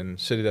heaven,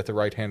 seated at the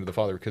right hand of the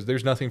Father, because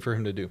there's nothing for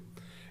him to do.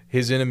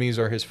 His enemies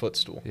are his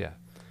footstool. Yeah.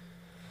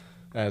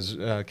 As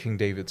King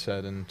David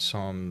said in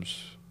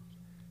Psalms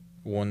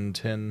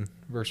 110,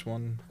 verse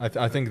 1.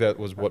 I think that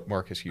was what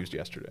Marcus used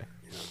yesterday.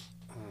 Yeah.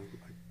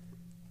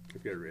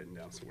 I've got it written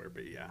down somewhere,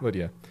 but yeah. But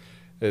yeah,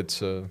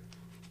 it's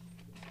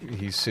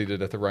he's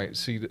seated at the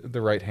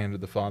right hand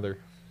of the Father,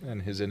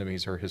 and his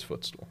enemies are his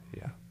footstool.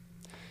 Yeah.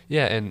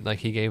 Yeah, and like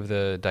he gave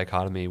the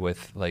dichotomy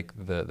with like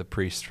the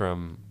priest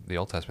from the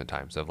Old Testament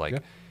times of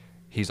like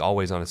he's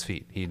always on his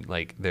feet. He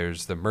like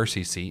there's the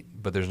mercy seat,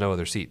 but there's no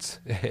other seats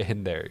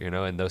in there,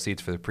 and those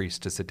seats for the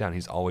priest to sit down.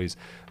 He's always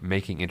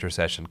making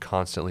intercession,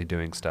 constantly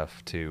doing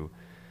stuff to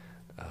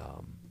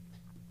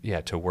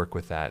to work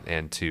with that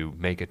and to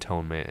make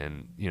atonement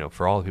and,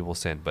 for all people's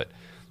sin. But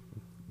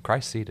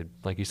Christ's seated,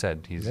 like you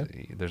said,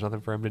 there's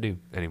nothing for him to do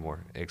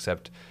anymore,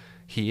 except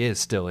he is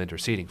still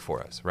interceding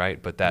for us,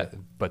 right? But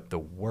the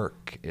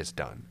work is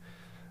done.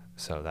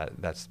 So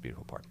that's the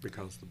beautiful part.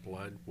 Because the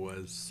blood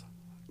was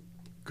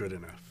good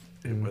enough.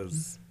 It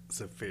was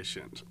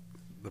sufficient.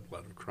 The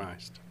blood of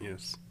Christ,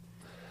 yes.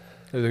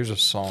 There's a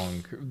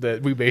song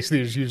that we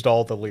basically just used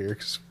all the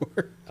lyrics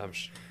for.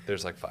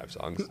 There's like 5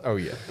 songs. Oh,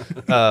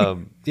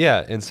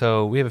 yeah. And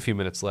so we have a few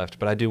minutes left,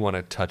 but I do want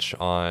to touch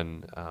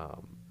on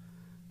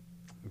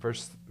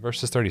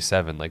verses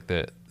 37.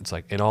 It's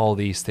like, in all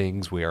these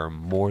things we are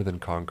more than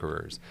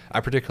conquerors. I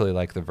particularly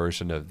like the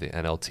version of the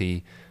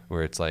NLT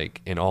where it's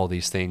like, in all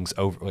these things,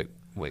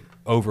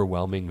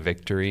 overwhelming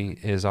victory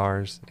is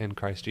ours in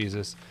Christ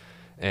Jesus.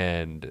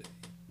 And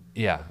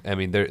yeah, I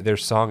mean,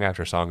 there's song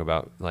after song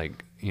about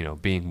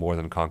being more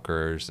than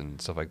conquerors and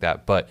stuff like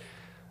that. But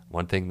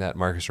one thing that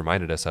Marcus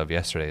reminded us of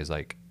yesterday is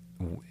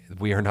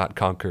we are not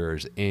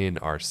conquerors in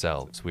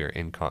ourselves. We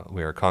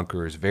are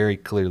conquerors very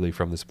clearly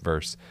from this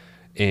verse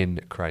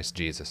in Christ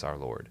Jesus our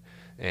Lord.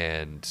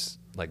 And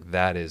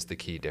that is the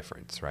key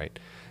difference, right?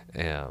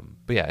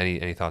 But yeah,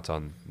 any thoughts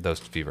on those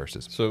few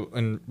verses? So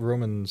in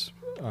Romans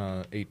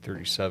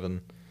 8:37,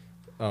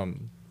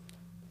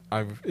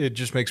 it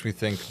just makes me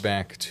think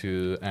back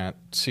to at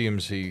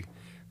CMC,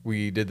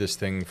 we did this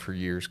thing for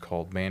years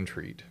called Man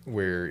Treat,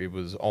 where it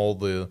was all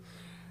the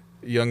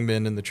young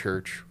men in the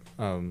church.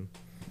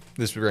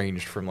 This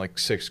ranged from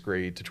 6th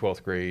grade to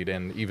 12th grade,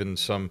 and even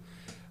some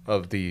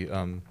of the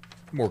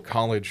more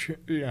college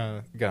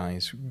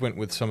guys went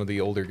with some of the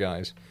older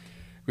guys.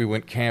 We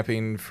went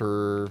camping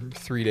for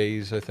 3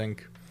 days, I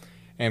think,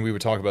 and we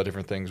would talk about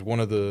different things. One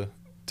of the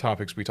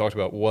topics we talked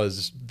about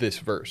was this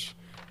verse,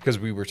 because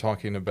we were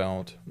talking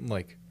about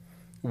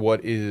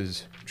what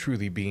is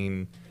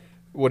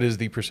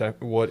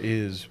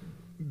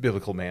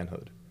biblical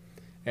manhood,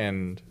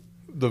 and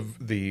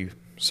the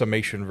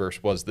summation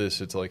verse was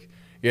this. It's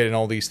yet in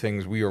all these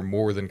things we are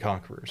more than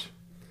conquerors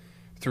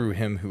through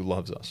him who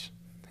loves us.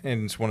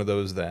 And it's one of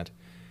those that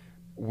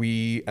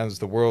we, as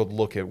the world,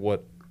 look at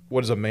what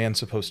is a man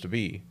supposed to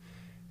be,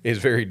 is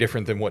very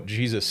different than what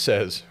Jesus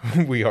says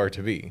we are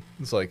to be.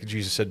 It's like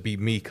Jesus said, be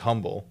meek,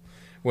 humble,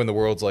 when the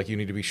world's you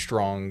need to be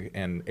strong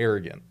and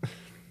arrogant.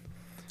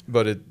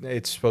 But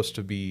it's supposed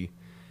to be,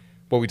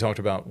 what we talked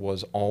about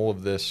was all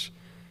of this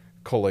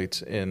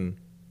collates in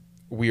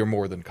we are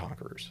more than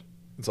conquerors.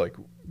 It's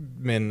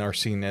men are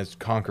seen as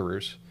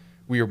conquerors.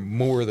 We are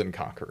more than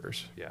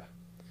conquerors. Yeah.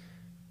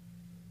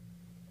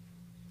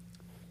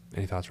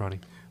 Any thoughts,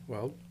 Ronnie?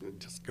 Well, it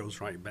just goes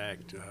right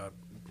back to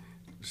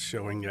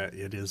showing that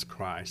it is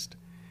Christ.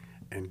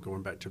 And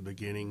going back to the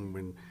beginning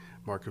when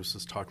Marcus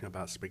was talking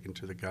about speaking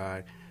to the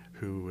guy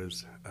who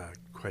was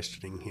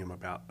questioning him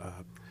about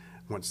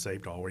once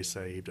saved, always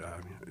saved,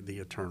 the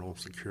eternal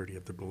security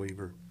of the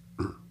believer.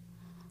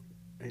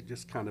 It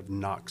just kind of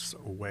knocks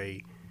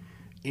away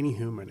any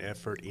human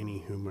effort, any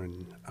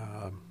human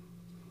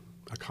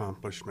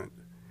accomplishment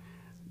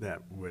that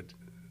would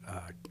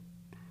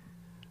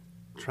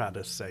try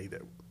to say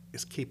that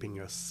it's keeping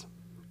us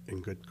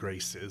in good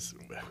graces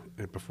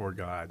before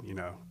God,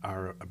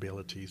 our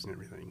abilities and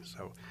everything.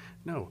 So,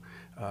 no,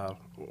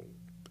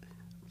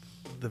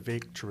 the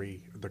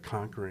victory, the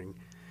conquering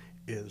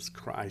is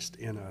Christ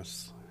in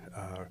us,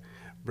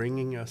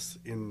 bringing us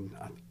in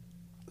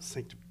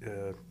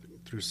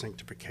through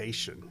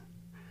sanctification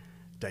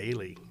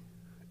daily.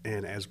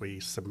 And as we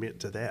submit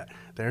to that,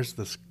 there's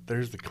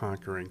the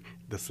conquering,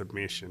 the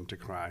submission to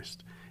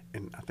Christ.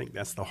 And I think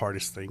that's the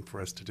hardest thing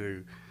for us to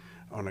do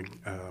on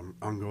an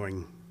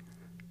ongoing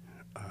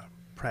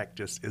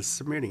practice is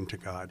submitting to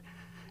God.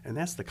 And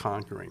that's the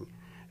conquering,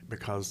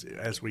 because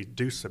as we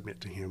do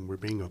submit to him, we're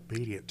being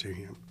obedient to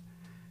him.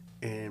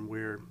 And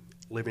we're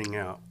living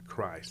out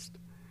Christ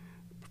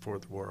before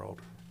the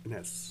world. And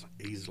that's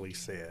easily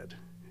said,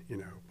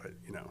 but,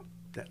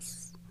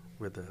 that's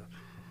where the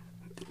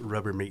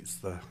rubber meets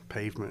the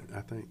pavement,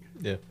 I think.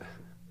 Yeah.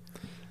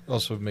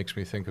 Also makes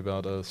me think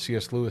about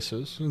C.S.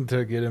 Lewis's,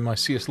 to get in my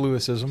C.S.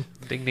 Lewisism.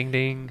 Ding, ding,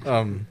 ding.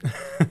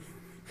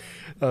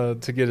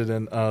 To get it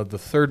in, the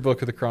third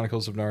book of the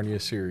Chronicles of Narnia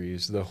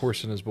series, The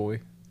Horse and His Boy.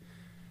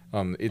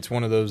 It's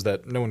one of those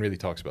that no one really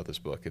talks about this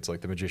book. It's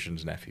like The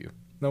Magician's Nephew.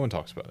 No one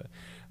talks about it.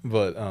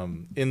 But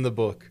in the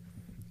book,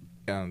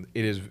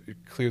 it is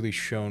clearly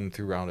shown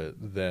throughout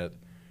it that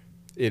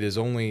it is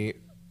only,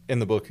 in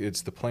the book,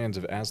 it's the plans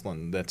of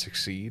Aslan that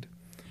succeed.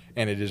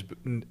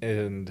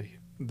 And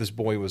this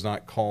boy was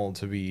not called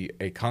to be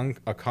a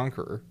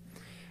conqueror,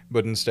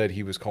 but instead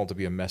he was called to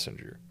be a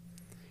messenger.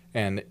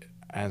 And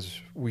as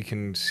we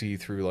can see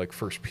through 1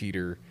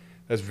 Peter,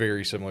 that's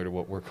very similar to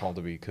what we're called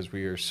to be, because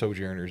we are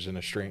sojourners in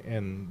the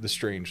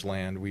strange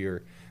land.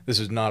 This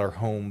is not our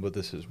home, but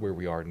this is where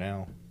we are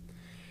now.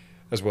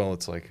 As well,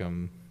 it's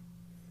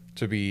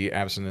to be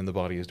absent in the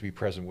body is to be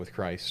present with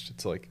Christ.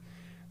 It's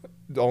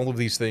all of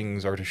these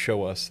things are to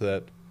show us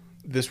that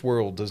this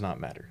world does not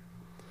matter.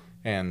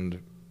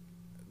 And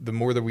the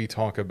more that we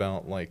talk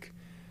about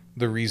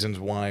the reasons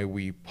why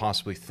we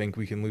possibly think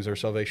we can lose our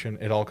salvation,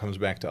 it all comes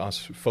back to us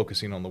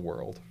focusing on the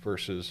world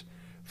versus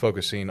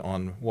focusing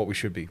on what we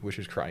should be, which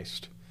is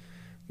Christ,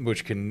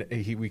 which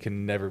we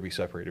can never be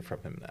separated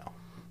from him now.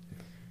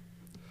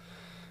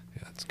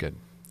 Yeah, that's good.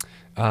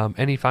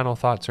 Any final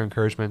thoughts or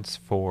encouragements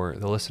for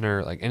the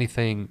listener? Like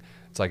anything,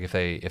 it's like if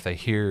they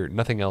hear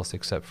nothing else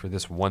except for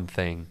this one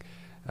thing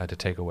to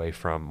take away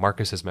from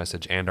Marcus's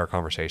message and our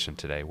conversation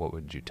today, what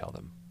would you tell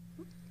them?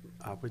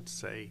 I would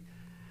say,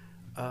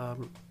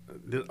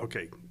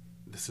 okay,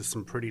 this is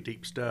some pretty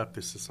deep stuff.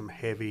 This is some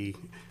heavy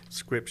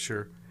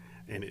scripture,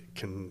 and it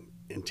can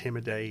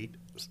intimidate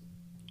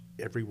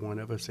every one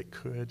of us. It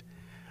could,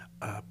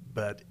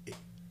 but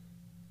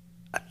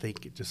I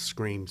think it just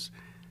screams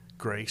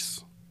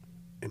grace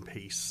and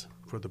peace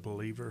for the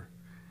believer,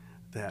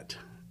 that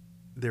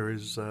there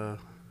is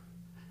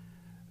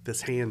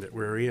this hand that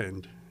we're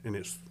in, and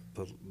it's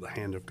the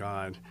hand of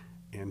God,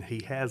 and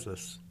He has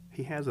us.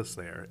 He has us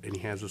there, and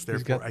He has us there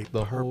He's for got a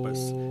the purpose.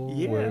 whole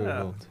Yeah,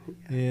 world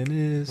in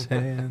his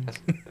hands.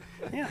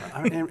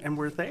 yeah, and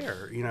we're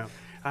there. You know,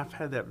 I've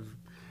had that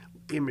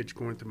image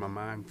going through my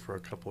mind for a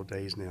couple of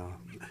days now,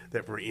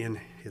 that we're in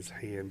His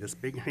hand, this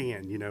big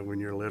hand. You know, when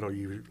you're little,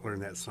 you learn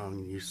that song,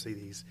 and you see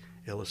these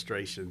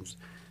illustrations.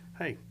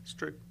 Hey, it's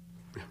true.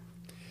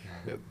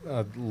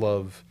 I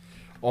love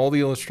all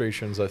the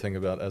illustrations I think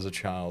about as a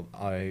child.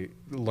 I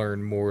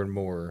learn more and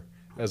more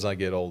as I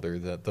get older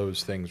that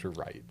those things are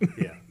right.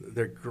 Yeah,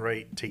 they're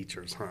great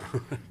teachers, huh?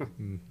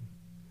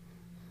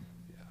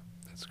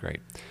 That's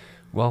great.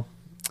 Well,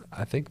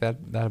 I think that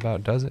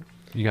about does it.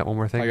 You got one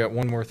more thing? I got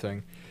one more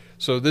thing.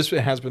 So this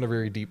has been a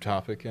very deep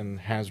topic and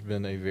has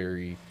been a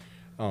very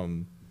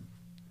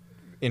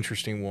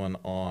interesting one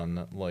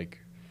on like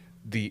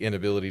the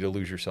inability to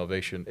lose your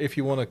salvation. If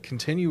you want to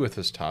continue with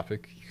this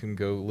topic, you can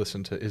go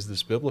listen to Is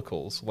This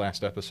Biblical's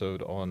last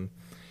episode on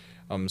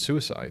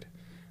suicide,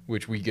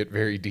 which we get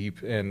very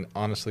deep. And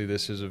honestly,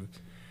 this is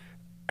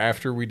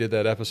after we did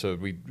that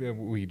episode,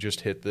 we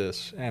just hit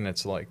this, and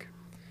it's like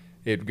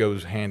it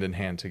goes hand in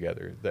hand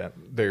together, that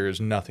there is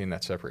nothing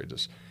that separates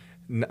us,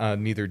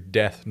 neither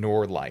death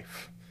nor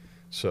life.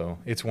 So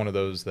it's one of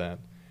those that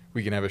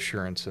we can have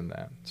assurance in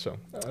that. So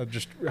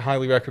just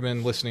highly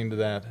recommend listening to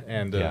that.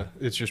 And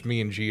it's just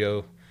me and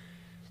Gio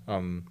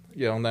on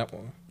that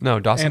one. No,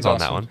 Dawson's on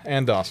that one.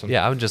 And Dawson.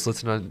 Yeah, I was just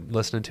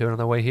listening to it on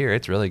the way here.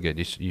 It's really good.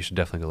 You should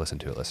definitely go listen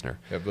to it, listener.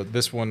 Yeah, but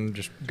this one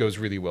just goes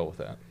really well with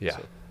that. Yeah.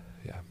 So.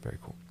 Yeah, very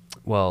cool.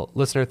 Well,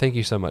 listener, thank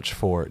you so much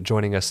for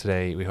joining us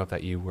today. We hope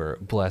that you were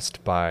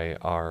blessed by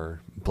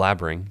our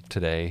blabbering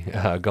today,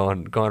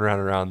 going around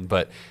and around.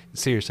 But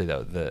seriously,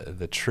 though,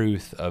 the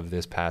truth of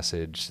this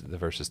passage, the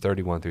verses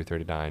 31 through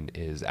 39,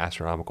 is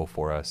astronomical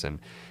for us and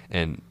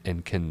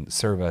can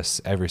serve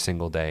us every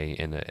single day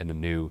in a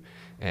new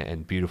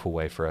and beautiful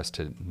way for us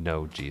to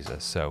know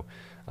Jesus. So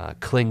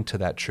cling to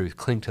that truth,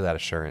 cling to that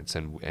assurance,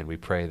 and we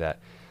pray that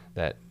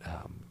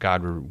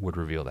God would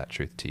reveal that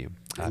truth to you.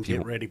 And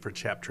get ready for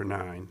chapter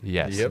 9.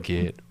 Yes, Yep.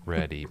 Get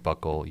ready.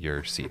 Buckle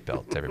your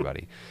seatbelts,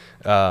 everybody.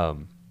 But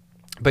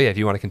yeah, if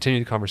you want to continue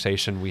the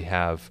conversation, we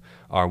have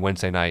our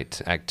Wednesday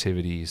night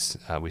activities.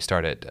 We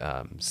start at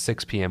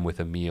 6 p.m. with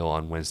a meal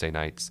on Wednesday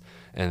nights,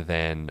 and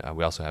then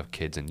we also have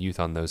kids and youth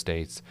on those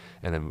dates,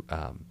 and then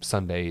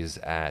Sundays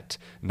at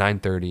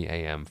 9:30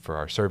 a.m. for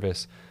our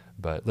service.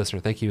 But listener,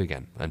 thank you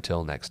again.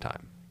 Until next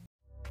time.